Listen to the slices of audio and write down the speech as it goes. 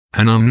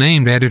An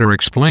unnamed editor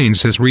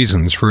explains his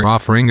reasons for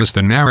offering us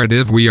the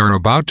narrative we are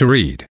about to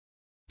read.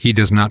 He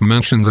does not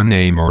mention the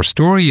name or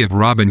story of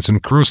Robinson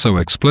Crusoe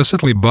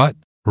explicitly, but,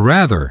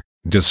 rather,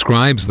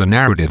 describes the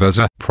narrative as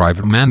a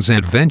private man's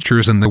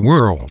adventures in the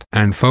world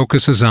and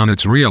focuses on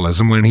its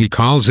realism when he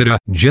calls it a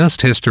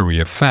just history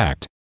of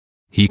fact.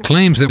 He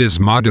claims it is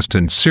modest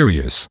and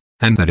serious,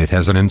 and that it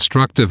has an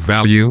instructive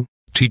value,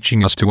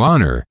 teaching us to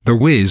honor the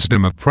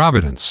wisdom of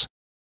Providence.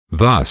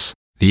 Thus,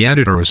 the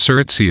editor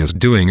asserts he is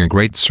doing a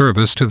great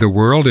service to the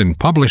world in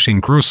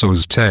publishing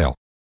Crusoe's tale.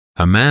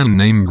 A man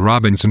named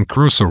Robinson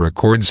Crusoe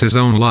records his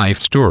own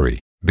life story,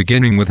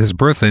 beginning with his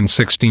birth in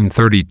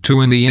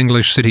 1632 in the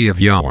English city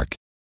of York.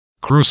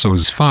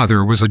 Crusoe's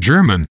father was a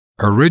German,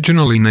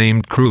 originally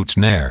named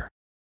Crusoe.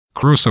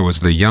 Crusoe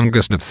is the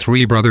youngest of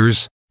 3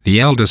 brothers,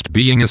 the eldest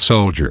being a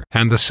soldier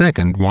and the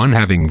second one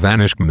having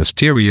vanished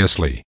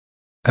mysteriously.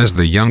 As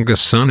the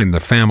youngest son in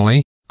the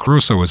family,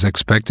 Crusoe is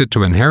expected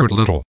to inherit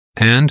little,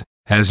 and,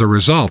 as a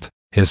result,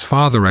 his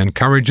father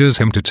encourages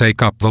him to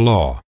take up the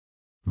law.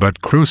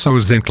 But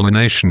Crusoe's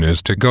inclination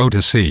is to go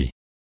to sea.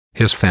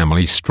 His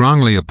family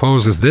strongly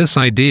opposes this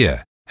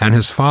idea, and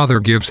his father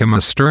gives him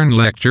a stern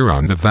lecture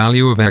on the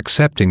value of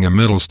accepting a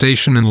middle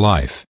station in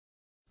life.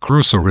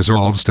 Crusoe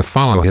resolves to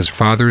follow his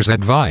father's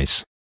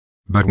advice.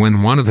 But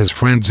when one of his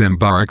friends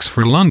embarks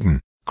for London,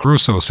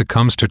 Crusoe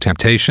succumbs to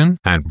temptation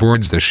and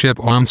boards the ship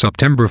on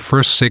September 1,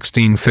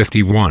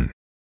 1651.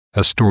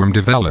 A storm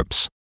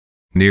develops.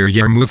 Near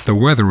Yarmouth the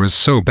weather is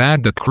so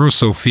bad that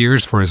Crusoe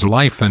fears for his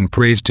life and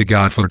prays to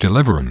God for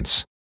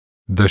deliverance.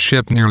 The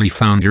ship nearly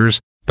founders,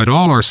 but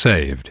all are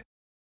saved.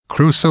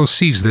 Crusoe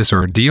sees this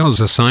ordeal as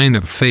a sign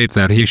of fate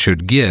that he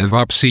should give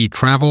up sea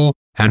travel,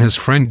 and his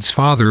friend's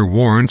father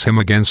warns him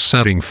against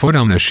setting foot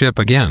on the ship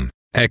again,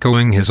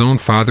 echoing his own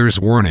father's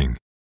warning.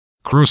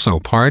 Crusoe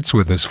parts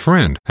with his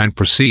friend and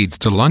proceeds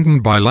to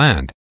London by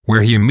land,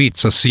 where he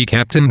meets a sea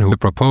captain who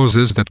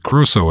proposes that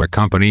Crusoe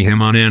accompany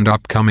him on an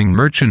upcoming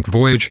merchant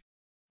voyage.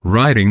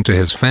 Writing to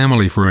his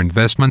family for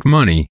investment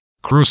money,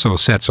 Crusoe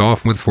sets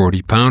off with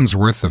 £40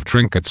 worth of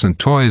trinkets and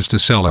toys to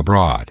sell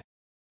abroad.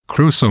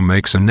 Crusoe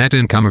makes a net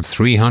income of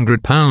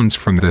 £300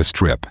 from this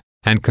trip,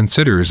 and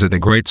considers it a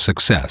great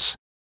success.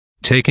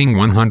 Taking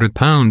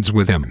 £100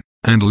 with him,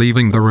 and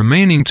leaving the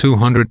remaining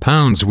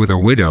 £200 with a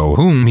widow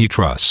whom he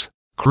trusts,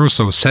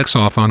 Crusoe sets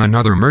off on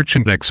another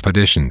merchant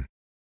expedition.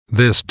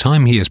 This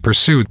time he is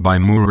pursued by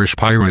Moorish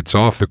pirates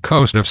off the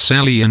coast of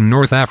Sallee in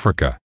North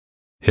Africa.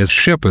 His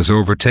ship is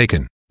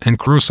overtaken, and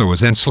Crusoe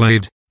is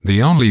enslaved,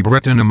 the only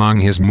Briton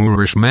among his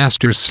Moorish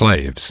master's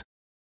slaves.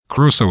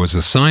 Crusoe is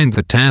assigned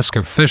the task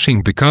of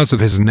fishing because of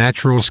his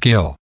natural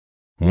skill.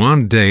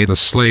 One day the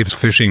slave's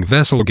fishing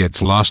vessel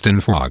gets lost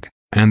in fog,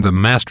 and the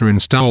master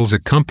installs a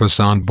compass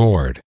on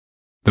board.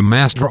 The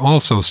master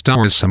also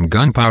stores some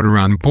gunpowder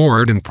on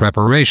board in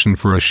preparation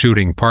for a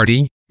shooting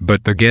party,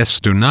 but the guests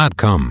do not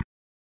come.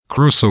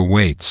 Crusoe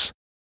waits.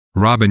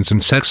 Robinson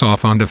sets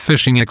off on a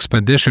fishing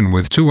expedition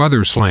with 2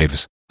 other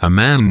slaves, a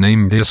man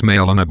named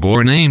Ismail and a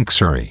boy named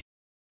Crusoe.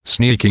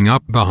 Sneaking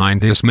up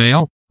behind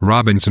Ismail,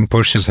 Robinson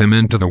pushes him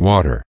into the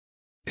water.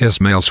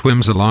 Ismail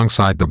swims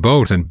alongside the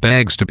boat and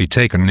begs to be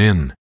taken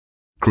in.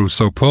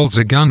 Crusoe pulls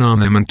a gun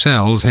on him and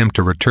tells him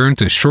to return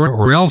to shore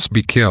or else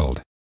be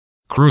killed.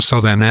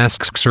 Crusoe then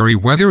asks Crusoe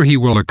whether he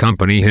will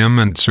accompany him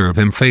and serve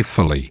him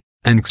faithfully,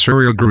 and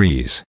Crusoe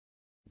agrees.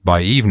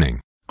 By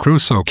evening,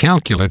 Crusoe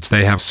calculates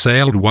they have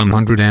sailed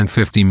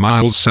 150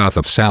 miles south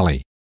of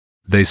Sallee.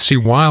 They see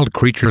wild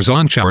creatures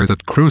on shore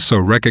that Crusoe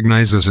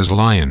recognizes as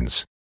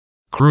lions.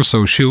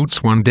 Crusoe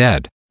shoots one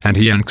dead, and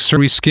he and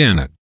Crusoe skin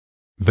it.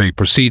 They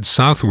proceed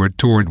southward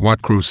toward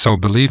what Crusoe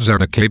believes are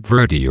the Cape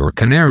Verde or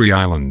Canary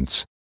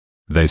Islands.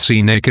 They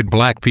see naked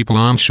black people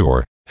on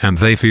shore, and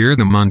they fear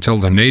them until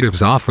the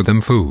natives offer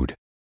them food.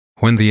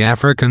 When the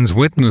Africans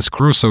witness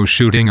Crusoe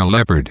shooting a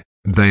leopard,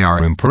 they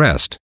are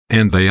impressed,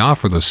 and they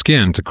offer the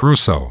skin to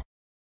Crusoe.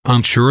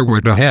 On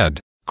shoreward ahead,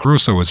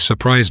 Crusoe is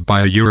surprised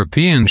by a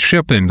European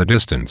ship in the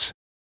distance.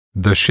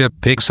 The ship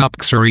picks up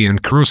Crusoe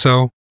and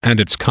Crusoe, and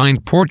its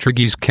kind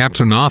Portuguese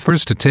captain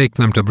offers to take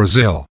them to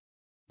Brazil.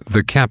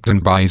 The captain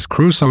buys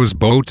Crusoe's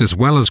boat as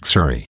well as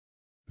Crusoe.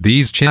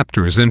 These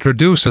chapters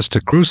introduce us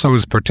to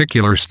Crusoe's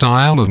particular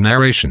style of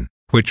narration,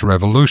 which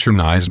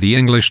revolutionized the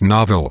English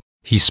novel.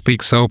 He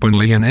speaks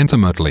openly and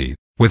intimately,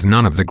 with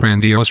none of the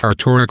grandiose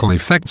rhetorical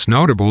effects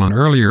notable in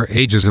earlier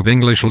ages of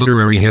English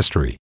literary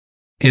history.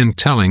 In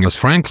telling us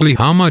frankly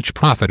how much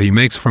profit he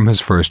makes from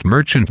his first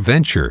merchant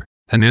venture,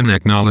 and in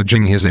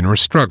acknowledging his inner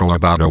struggle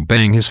about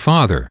obeying his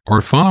father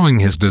or following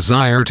his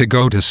desire to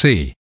go to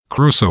sea,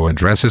 Crusoe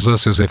addresses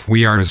us as if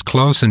we are his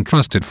close and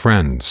trusted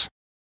friends.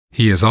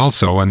 He is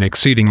also an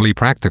exceedingly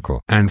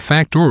practical and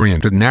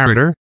fact-oriented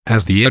narrator,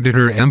 as the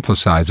editor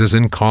emphasizes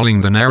in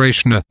calling the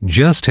narration a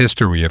just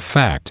history of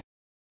fact.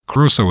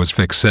 Crusoe is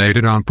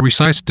fixated on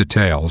precise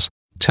details,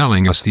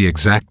 telling us the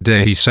exact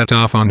day he set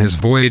off on his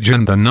voyage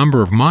and the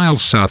number of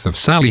miles south of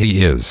Sallee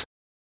he is.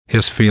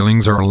 His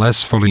feelings are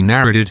less fully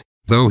narrated,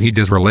 though he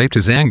does relate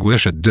his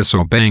anguish at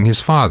disobeying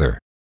his father.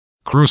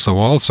 Crusoe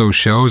also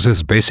shows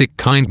his basic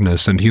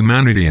kindness and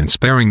humanity in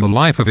sparing the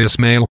life of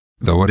Ismail,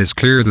 though it is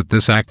clear that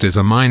this act is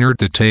a minor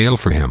detail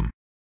for him.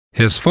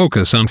 His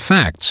focus on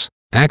facts,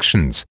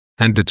 actions,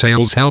 and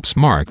details helps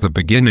mark the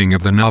beginning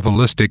of the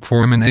novelistic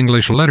form in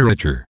English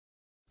literature.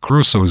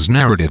 Crusoe's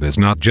narrative is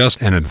not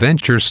just an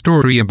adventure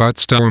story about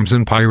storms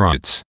and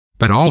pirates,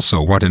 but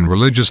also what in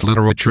religious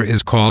literature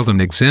is called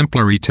an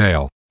exemplary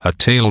tale, a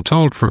tale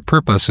told for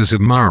purposes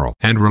of moral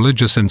and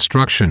religious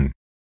instruction.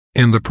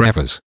 In the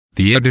preface,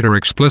 the editor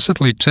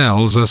explicitly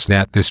tells us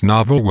that this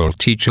novel will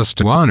teach us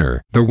to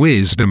honor the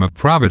wisdom of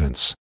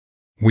Providence.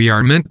 We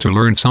are meant to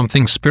learn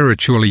something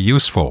spiritually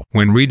useful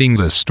when reading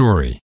this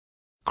story.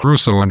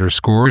 Crusoe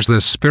underscores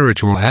this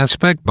spiritual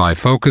aspect by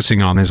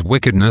focusing on his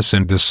wickedness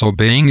and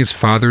disobeying his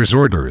father's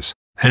orders,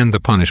 and the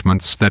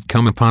punishments that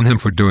come upon him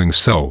for doing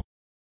so.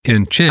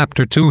 In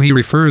Chapter 2 he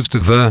refers to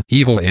the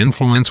evil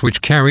influence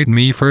which carried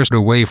me first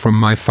away from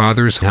my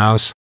father's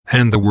house,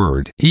 and the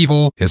word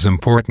evil is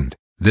important.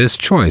 This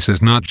choice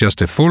is not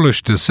just a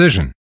foolish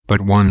decision,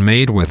 but one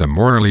made with a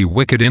morally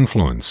wicked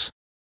influence.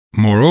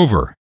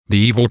 Moreover, the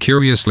evil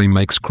curiously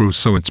makes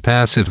Crusoe its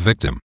passive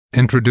victim,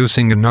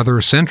 introducing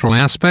another central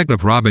aspect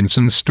of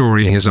Robinson's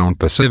story: his own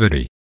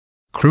passivity.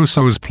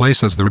 Crusoe's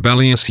place as the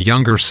rebellious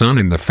younger son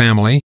in the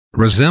family,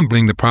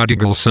 resembling the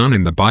prodigal son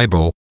in the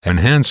Bible,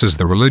 enhances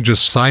the religious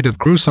side of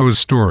Crusoe's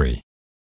story.